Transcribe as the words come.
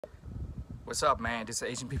What's up, man? This is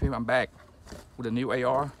Asian PP. I'm back with a new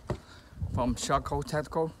AR from Shotco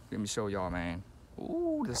Tactical. Let me show y'all, man.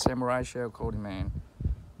 Ooh, the samurai shell coating, man.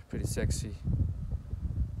 Pretty sexy.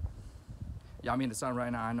 Y'all, I'm in the sun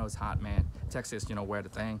right now. I know it's hot, man. Texas, you know, wear the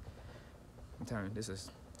thing. I'm telling you, this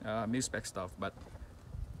is mil-spec stuff, but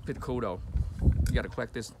pretty cool though. You gotta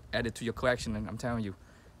collect this, add it to your collection, and I'm telling you,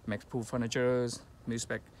 makes pool furnitures,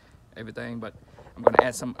 mil-spec, everything. But I'm gonna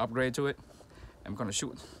add some upgrade to it. I'm gonna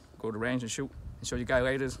shoot, go to the range and shoot, and show you guys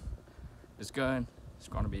later. This gun, it's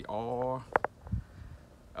gonna be all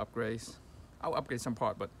upgrades. I'll upgrade some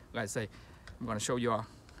part, but like I say, I'm gonna show you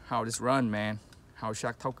how this run, man. How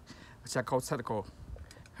Shotco Tactical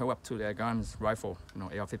held up to their guns, rifle, you know,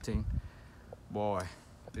 AR-15. Boy,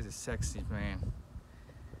 this is sexy, man.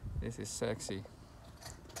 This is sexy.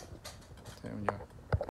 I'm telling you.